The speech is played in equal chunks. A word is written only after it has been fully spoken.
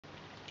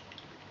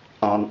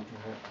on.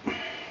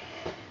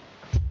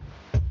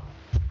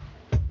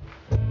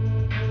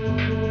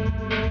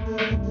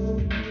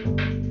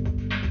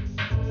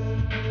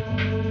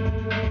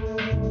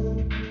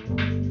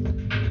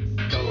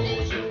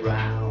 Goes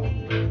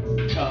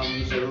around,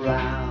 comes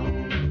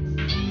around,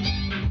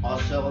 or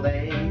so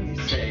they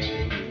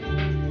say.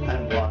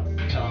 And what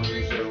comes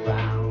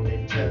around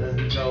in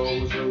turn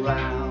goes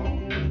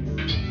around.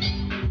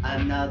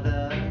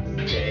 Another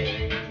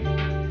day,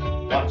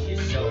 what you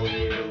sow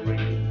you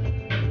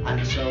reap,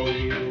 and so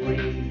you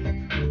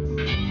reap.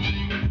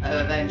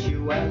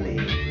 Eventually,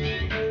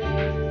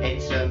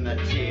 it's a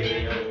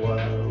material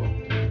world,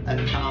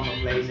 and karma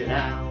plays it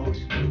out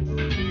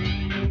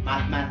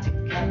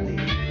mathematically.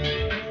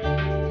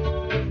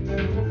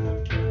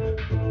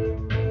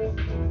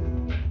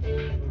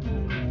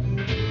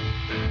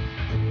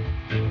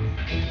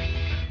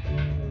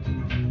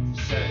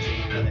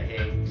 Searching for the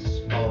Higgs,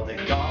 for the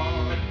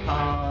God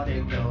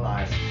particle.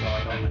 I saw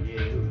it on the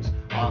news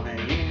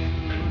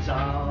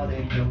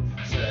article.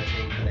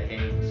 Searching for the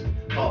Higgs,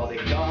 for the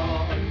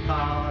God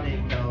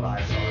particle.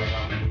 I saw it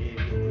on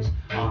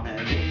the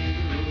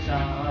news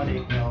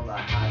article. The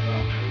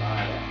Hadron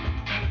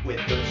Collider,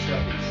 with good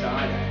stuff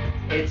inside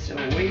it. It's a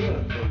wheel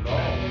of the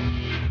law,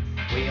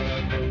 wheel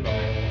of the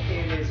law.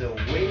 It is a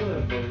wheel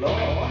of the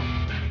law,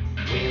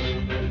 wheel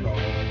of the law.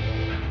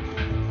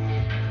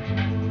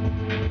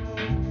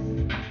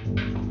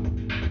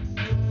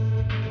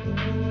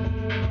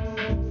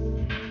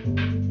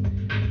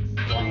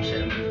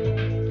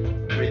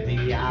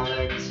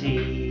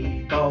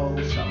 Reality,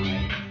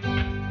 bosonic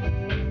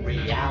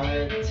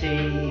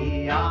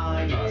reality.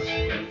 I must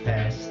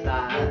confess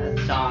that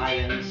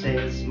science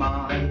is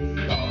my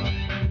God.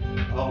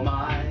 Oh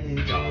my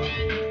God.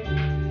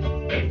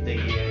 If the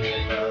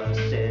universe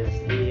is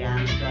the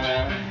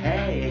answer,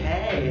 hey,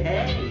 hey,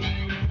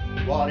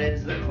 hey, what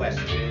is the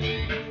question?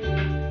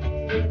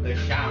 The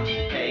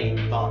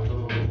Champagne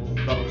Bottle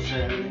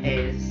Boson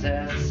is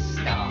a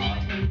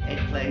start. It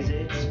plays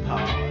its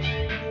part.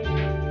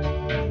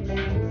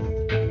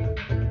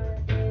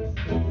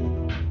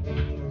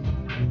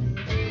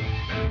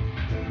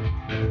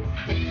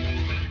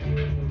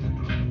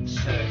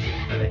 Searching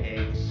for the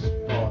Higgs,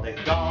 for the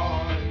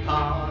God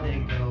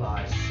particle.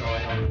 I saw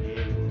it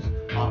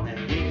on the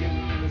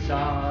news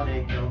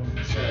article.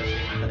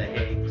 Searching for the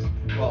Higgs,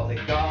 for the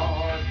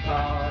God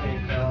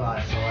particle.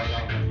 I saw it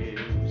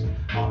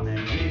on the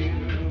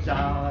news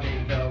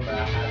article. The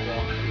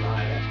Hadron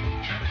Collider,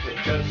 with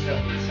good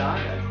stuff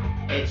inside it.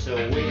 It's a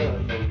wheel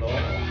of the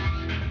law,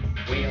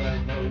 wheel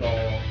of the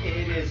law.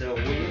 It is a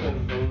wheel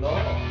of the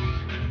law,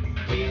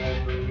 wheel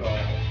of the law.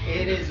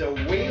 It is a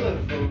wheel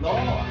of the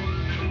law.